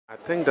I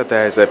think that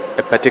there is a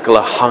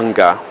particular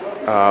hunger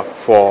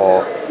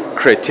for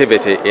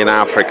creativity in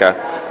Africa,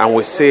 and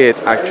we see it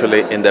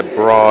actually in the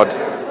broad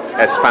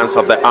expanse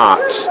of the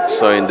arts,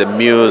 so in the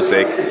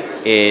music,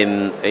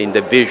 in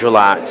the visual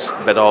arts,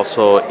 but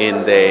also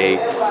in the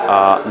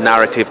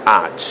narrative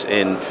arts,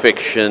 in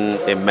fiction,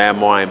 in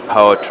memoir, in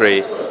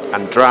poetry,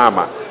 and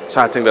drama.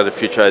 So I think that the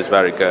future is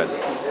very good.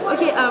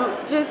 Okay,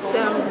 just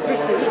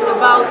briefly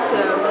about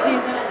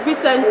this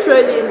recent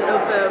trolling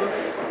of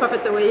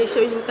Professor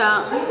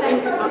Soyinka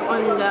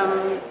on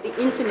the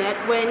internet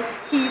when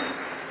he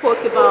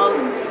spoke about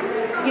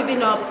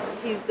giving up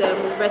his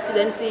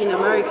residency in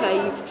America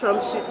if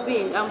Trump should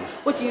win.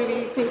 What do you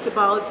really think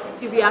about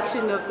the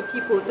reaction of the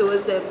people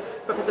towards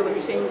Professor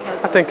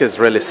Soyinka? I think it's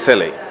really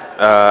silly.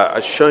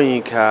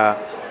 Soyinka,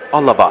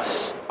 all of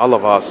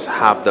us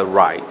have the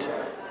right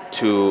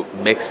to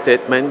make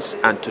statements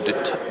and to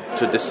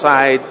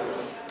decide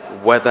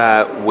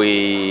whether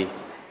we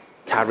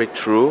carry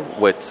through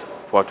with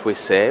what we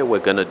say we're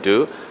going to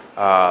do.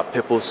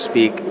 People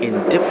speak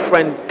in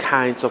different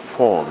kinds of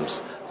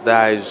forms.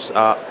 There is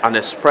an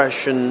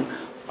expression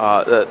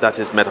that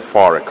is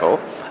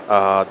metaphorical.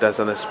 There's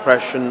an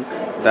expression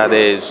that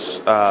is,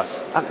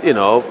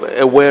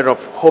 a way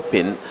of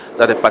hoping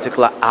that a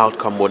particular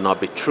outcome will not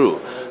be true.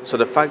 So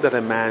the fact that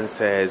a man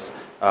says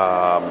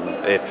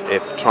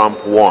if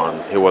Trump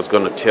won, he was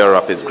going to tear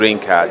up his green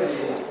card,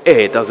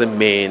 it doesn't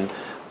mean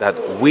that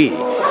we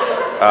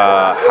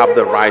have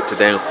the right to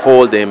then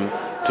hold him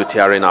to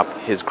tearing up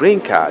his green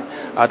card.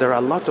 There are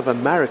a lot of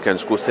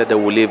Americans who said they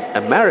will leave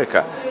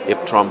America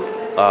if Trump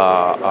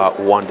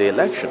won the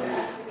election.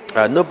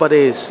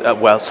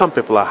 Some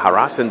people are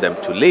harassing them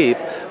to leave,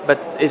 but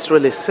it's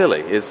really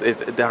silly.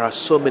 There are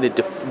so many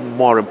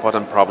more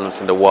important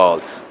problems in the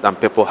world than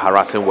people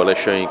harassing Wole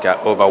Soyinka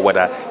over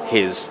whether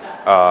he's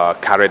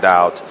carried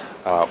out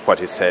what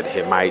he said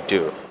he might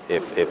do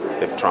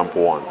if Trump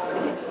won.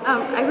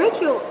 I read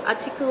your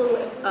article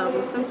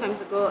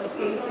sometimes ago, I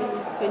think in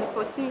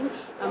 2014,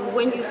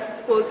 when you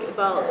spoke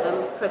about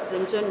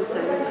President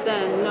Jonathan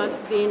then not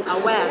being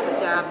aware that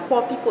there are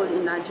poor people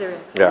in Nigeria.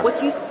 Yeah. What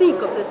do you think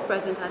of this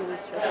present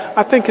administration?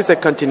 I think it's a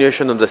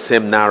continuation of the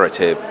same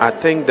narrative. I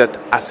think that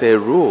as a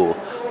rule,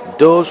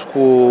 those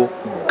who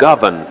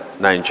govern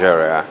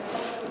Nigeria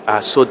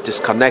are so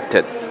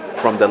disconnected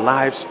from the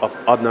lives of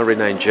ordinary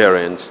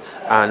Nigerians,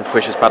 and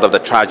which is part of the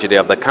tragedy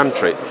of the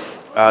country.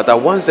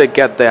 That once they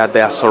get there,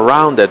 they are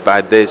surrounded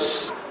by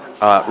this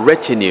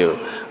retinue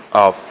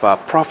of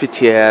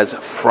profiteers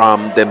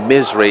from the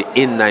misery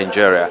in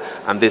Nigeria.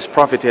 And these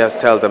profiteers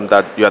tell them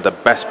that you are the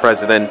best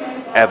president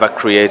ever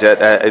created,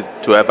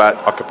 to ever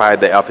occupy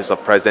the office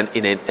of president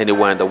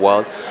anywhere in the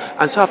world.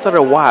 And so after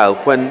a while,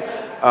 when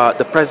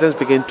the presidents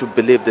begin to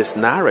believe this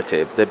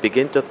narrative, they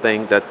begin to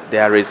think that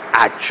there is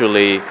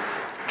actually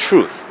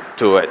truth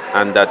to it,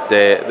 and that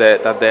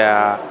they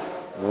are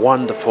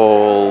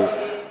wonderful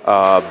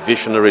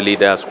visionary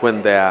leaders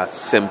when they are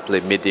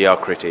simply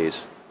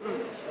mediocrities.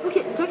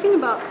 Okay, talking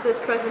about this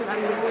present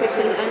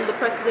administration and the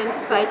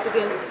president's fight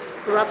against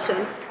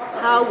corruption,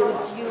 how would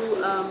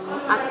you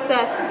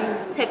assess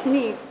the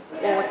techniques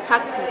or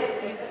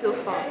tactics used so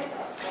far?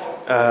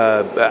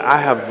 I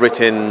have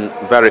written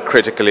very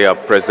critically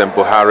of President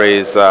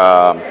Buhari's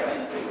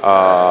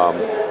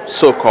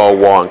so-called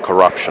war on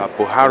corruption.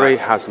 Buhari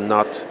has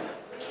not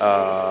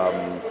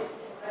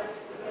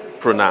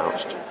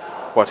pronounced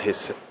what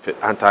his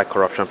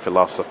anti-corruption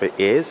philosophy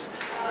is,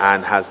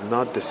 and has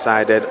not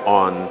decided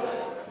on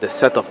the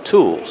set of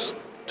tools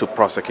to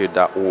prosecute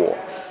that war.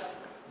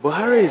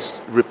 Buhari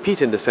is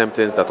repeating the same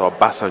things that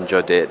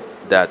Obasanjo did,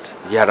 that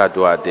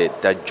Yar'Adua did,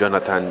 that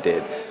Jonathan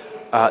did.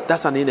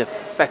 That's an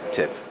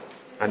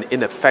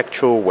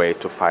ineffectual way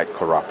to fight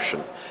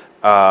corruption.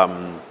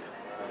 And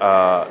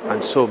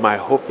so my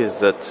hope is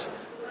that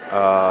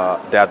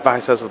the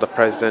advisors of the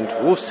president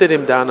will sit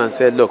him down and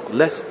say, look,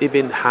 let's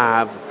even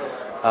have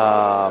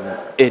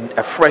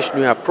a fresh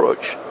new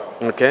approach.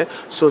 Okay,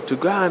 so to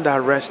go and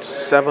arrest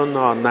 7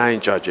 or 9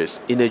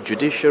 judges in a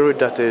judiciary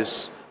that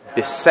is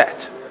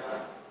beset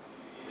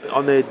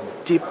on a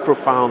deep,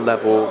 profound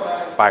level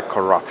by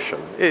corruption,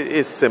 it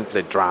is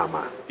simply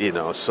drama,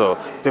 So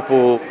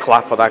people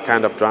clap for that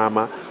kind of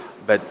drama,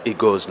 but it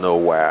goes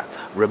nowhere.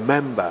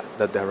 Remember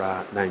that there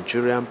are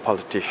Nigerian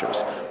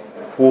politicians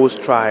whose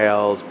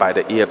trials by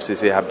the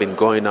EFCC have been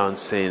going on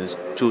since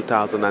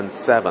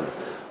 2007.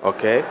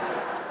 Okay.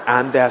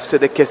 And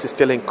the case is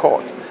still in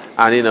court.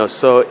 And,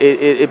 so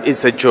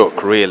it's a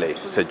joke, really.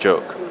 It's a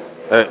joke.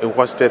 In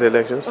what state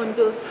elections? On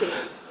those states.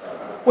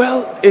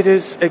 Well, it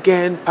is,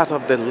 again, part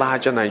of the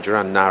larger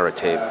Nigerian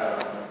narrative.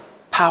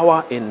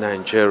 Power in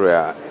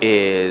Nigeria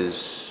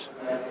is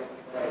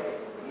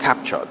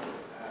captured,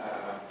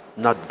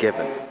 not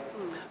given.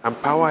 And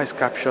power is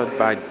captured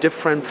by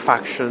different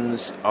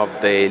factions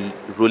of the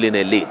ruling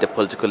elite, the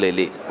political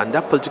elite. And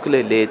that political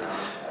elite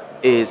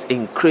is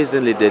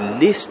increasingly the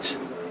least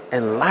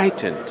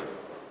enlightened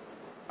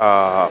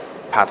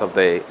part of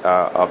the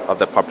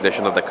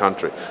population of the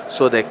country.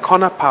 So they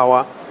corner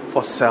power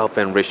for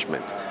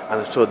self-enrichment.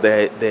 And so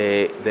they're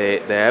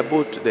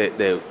able to,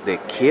 they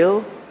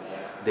kill,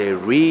 they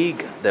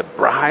rig, they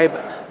bribe,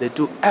 they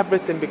do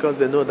everything because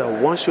they know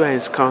that once you are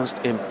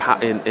ensconced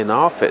in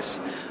office,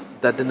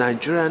 that the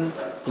Nigerian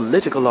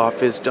political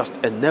office just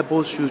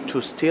enables you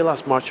to steal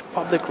as much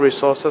public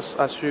resources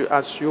as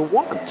you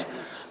want.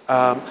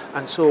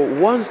 And so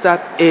once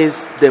that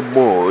is the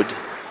mode,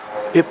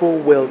 people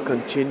will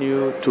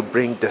continue to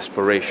bring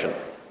desperation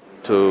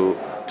to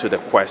the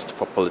quest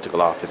for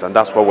political office. And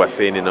that's what we're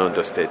seeing in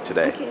Ondo State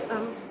today. Okay,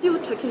 still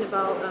talking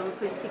about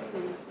politics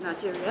in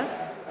Nigeria.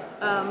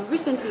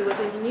 Recently it was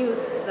in the news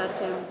that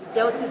the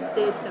Delta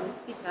State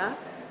Speaker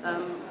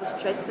was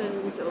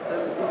threatened of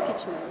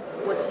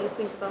impeachment. What do you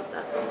think about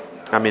that?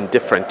 I'm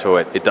indifferent to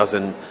it. It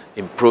doesn't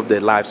improve the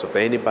lives of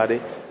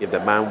anybody if the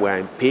man were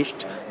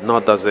impeached,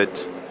 nor does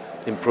it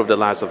improve the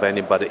lives of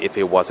anybody if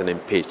he wasn't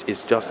impeached.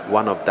 It's just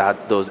one of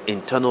those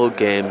internal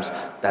games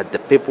that the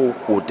people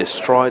who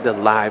destroy the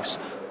lives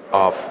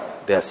of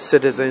their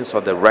citizens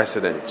or the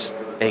residents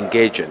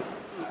engage in.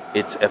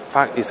 It's a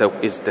fact. It's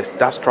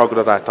that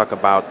struggle that I talk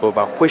about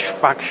over which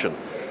faction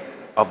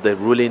of the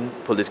ruling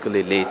political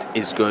elite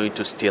is going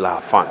to steal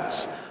our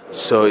funds.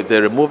 So if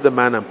they remove the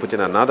man and put in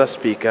another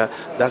speaker,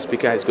 that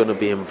speaker is going to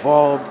be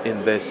involved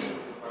in this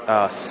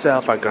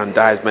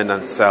self-aggrandizement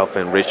and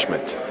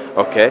self-enrichment.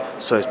 Okay,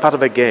 so it's part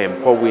of a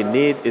game. What we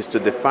need is to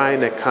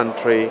define a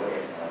country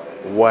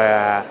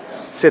where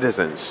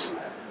citizens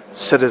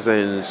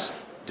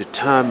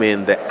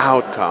determine the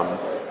outcome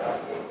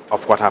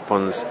of what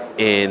happens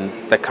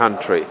in the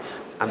country,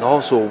 and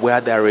also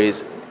where there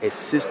is a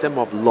system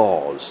of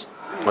laws,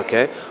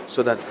 okay,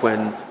 so that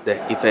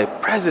if a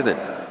president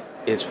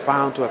is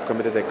found to have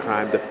committed a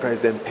crime, the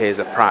president pays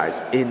a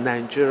price. In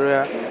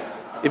Nigeria,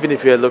 even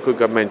if you're a local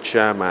government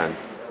chairman,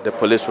 the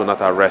police will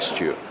not arrest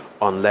you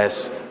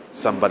unless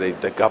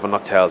the governor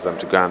tells them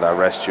to go and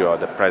arrest you, or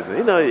the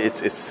president.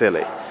 It's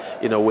silly.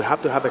 We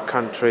have to have a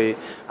country,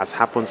 as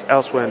happens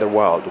elsewhere in the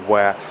world,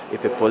 where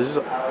if a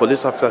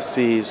police officer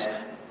sees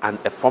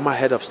a former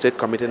head of state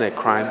committing a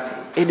crime,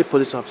 any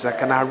police officer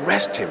can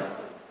arrest him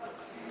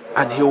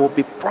and he will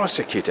be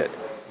prosecuted.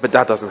 But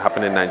that doesn't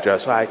happen in Nigeria.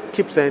 So I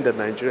keep saying that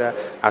Nigeria,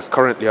 as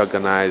currently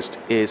organized,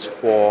 is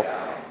for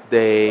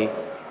the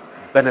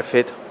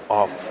benefit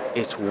of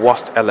its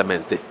worst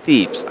elements, the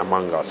thieves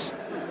among us.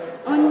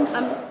 On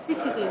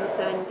citizens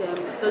and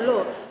the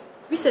law,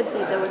 recently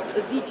there was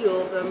a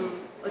video of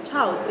a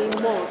child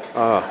being mobbed.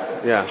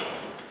 Yeah.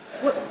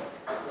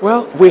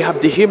 Well, we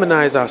have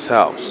dehumanized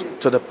ourselves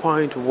to the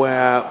point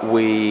where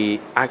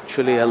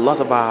a lot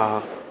of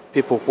our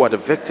people who are the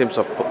victims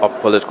of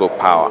political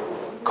power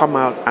come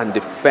out and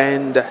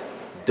defend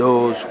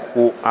those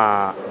who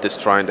are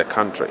destroying the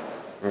country.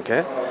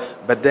 Okay?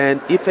 But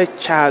then if a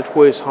child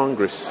who is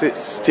hungry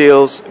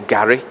steals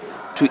Gary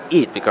to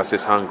eat because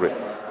he's hungry,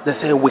 they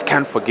say we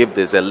can't forgive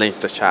this. They lynch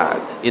the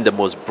child in the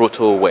most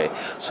brutal way.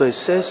 So it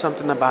says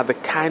something about the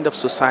kind of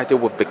society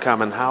we've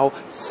become and how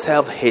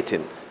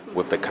self-hating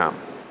we've become.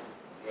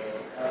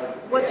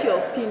 What's your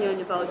opinion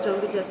about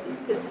jungle justice?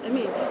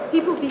 Because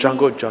people believe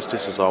jungle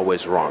justice is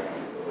always wrong.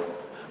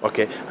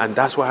 Okay, and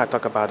that's why I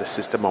talk about a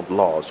system of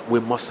laws. We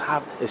must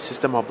have a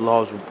system of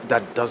laws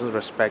that doesn't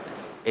respect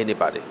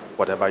anybody,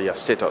 whatever your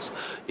status.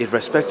 It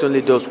respects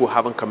only those who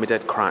haven't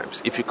committed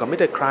crimes. If you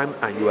commit a crime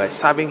and you are a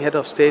serving head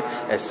of state,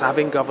 a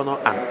serving governor,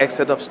 an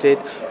ex-head of state,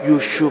 you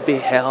should be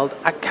held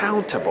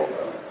accountable.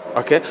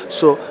 Okay,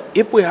 so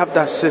if we have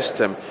that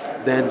system,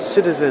 then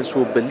citizens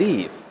will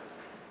believe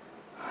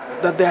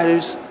that there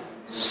is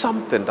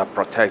something that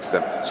protects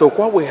them. So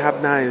what we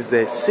have now is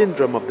the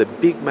syndrome of the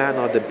big man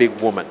or the big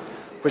woman,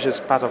 which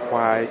is part of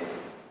why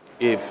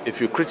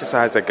if you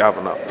criticize a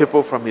governor,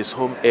 people from his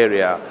home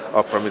area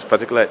or from his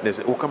particular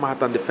ethnicity will come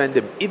out and defend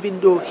him, even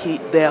though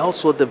they're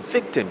also the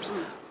victims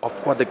of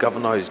what the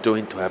governor is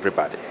doing to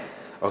everybody.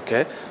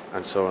 Okay?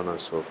 And so on and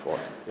so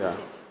forth. Yeah.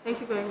 Thank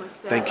you very much.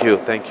 Thank you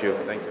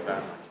very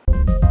much.